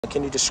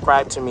Can you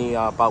describe to me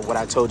about what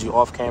I told you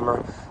off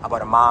camera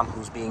about a mom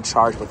who's being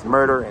charged with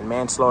murder and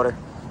manslaughter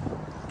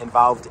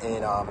involved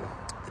in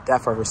the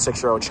death of her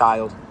 6-year-old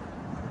child?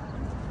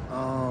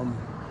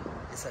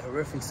 It's a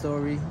horrific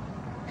story,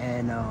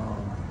 and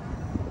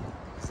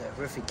it's a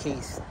horrific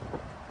case.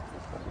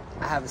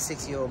 I have a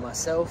 6-year-old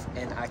myself,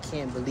 and I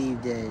can't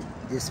believe that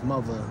this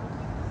mother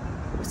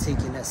was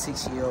taking that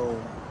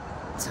 6-year-old,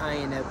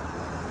 tying the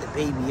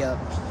baby up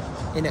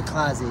in a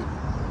closet,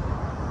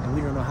 and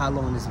we don't know how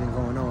long this has been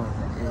going on.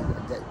 And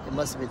that, it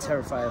must have been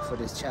terrifying for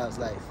this child's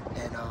life.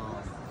 And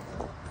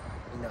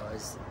you know,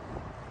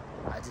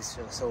 I just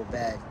feel so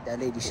bad. That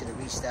lady should have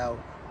reached out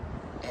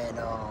and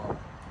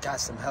got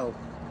some help.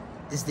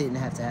 This didn't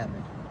have to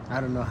happen.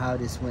 I don't know how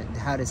this went,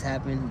 how this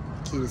happened.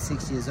 Kid is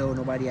 6 years old.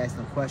 Nobody asked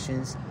no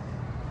questions.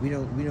 We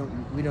don't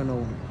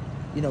know.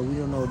 You know, we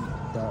don't know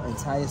the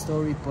entire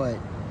story, but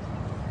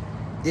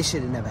this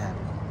should have never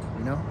happened.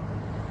 You know.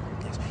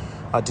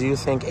 Do you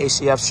think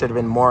ACF should have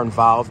been more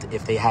involved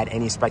if they had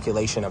any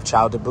speculation of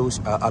child abuse?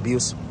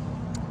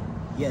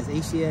 Yes,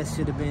 ACS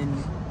should have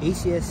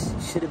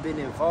been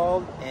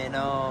involved, and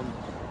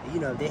you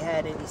know, if they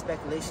had any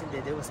speculation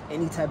that there was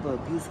any type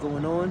of abuse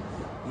going on,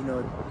 you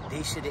know,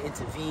 they should have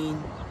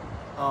intervened.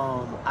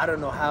 I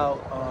don't know how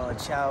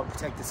Child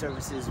Protective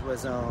Services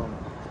was,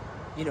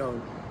 you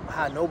know,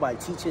 how nobody,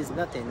 teachers,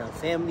 nothing,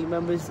 family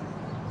members.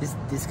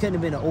 This couldn't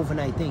have been an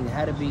overnight thing. It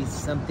had to be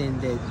something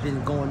that's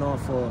been going on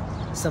for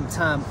some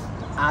time.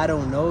 I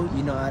don't know.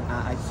 You know,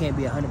 I can't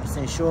be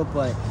 100% sure,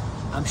 but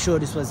I'm sure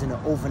this wasn't an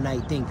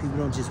overnight thing. People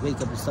don't just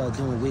wake up and start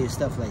doing weird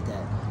stuff like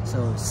that.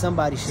 So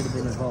somebody should have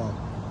been involved.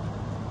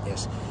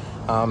 Yes.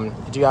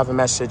 Do you have a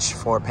message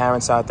for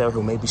parents out there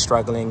who may be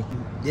struggling?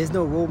 There's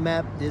no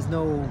roadmap. There's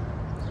no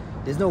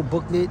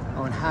booklet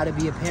on how to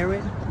be a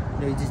parent. You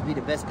know, you just be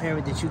the best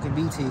parent that you can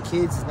be to your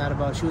kids. It's not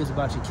about you. It's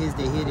about your kids.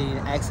 They're here. They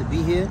didn't ask to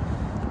be here.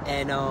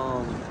 And,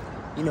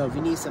 you know, if you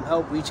need some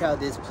help, reach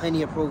out. There's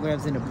plenty of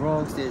programs in the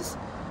Bronx. There's,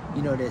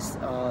 you know, there's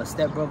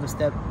step-brother,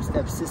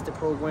 step-sister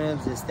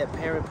programs. There's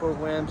step-parent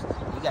programs.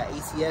 You got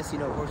ACS, you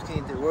know, worst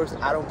came to worst.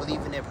 I don't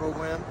believe in that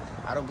program.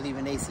 I don't believe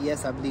in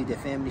ACS. I believe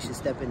that family should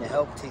step in to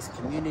help. It takes a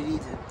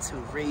community to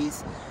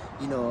raise,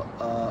 you know,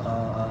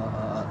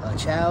 a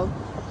child.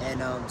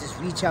 And just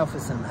reach out for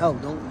some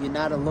help. You're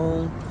not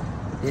alone.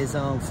 There's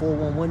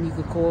 411 you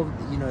could call.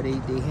 You know, they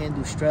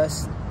handle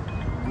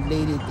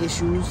stress-related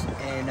issues,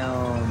 and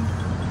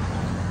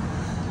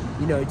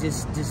you know,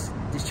 just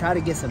try to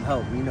get some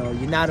help. You know,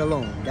 you're not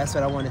alone. That's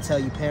what I want to tell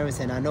you,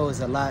 parents. And I know it's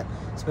a lot,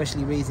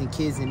 especially raising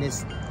kids in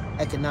this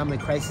economic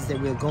crisis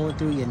that we're going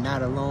through. You're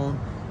not alone.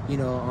 You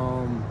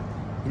know,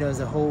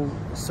 there's a whole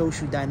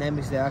social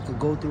dynamics that I could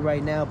go through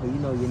right now, but you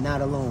know, you're not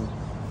alone.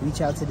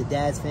 Reach out to the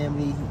dad's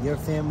family, your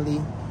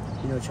family.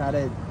 You know, try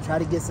to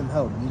get some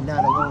help. You're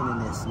not alone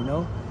in this, you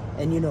know?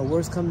 And, you know,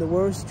 worst come to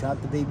worst, drop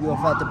the baby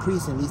off at the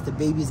precinct. At least the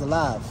baby's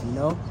alive, you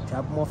know?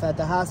 Drop him off at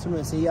the hospital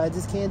and say, yeah, I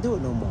just can't do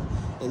it no more.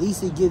 At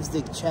least it gives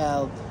the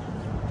child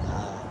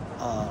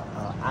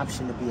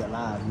option to be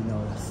alive, you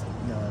know?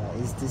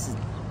 This is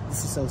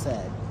so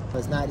sad.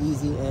 It's not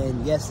easy,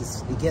 and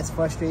yes, it gets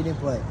frustrating,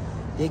 but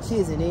they're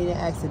kids and they didn't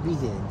ask to be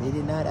here. They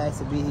did not ask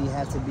to be here. You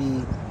have to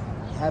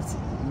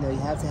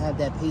have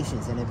that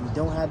patience. And if you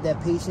don't have that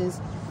patience,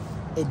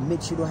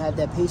 admit you don't have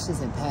that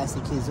patience and pass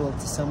the kids off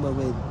to somewhere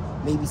where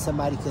maybe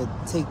somebody could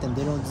take them.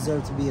 They don't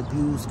deserve to be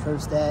abused,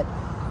 cursed at,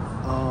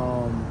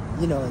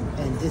 you know,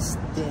 and this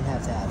didn't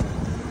have to happen.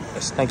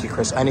 Yes, thank you,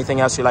 Chris.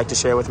 Anything else you'd like to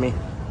share with me?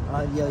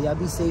 Y'all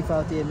be safe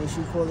out there. Make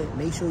sure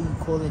you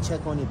call and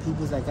check on your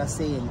peoples. Like I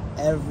say in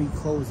every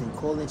closing,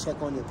 call and check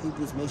on your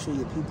peoples. Make sure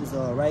your peoples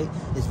are all right.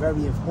 It's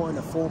very important.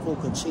 A phone call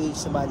could change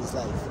somebody's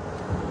life.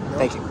 You know?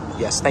 Thank you.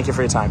 Yes, thank you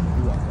for your time.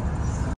 You're welcome.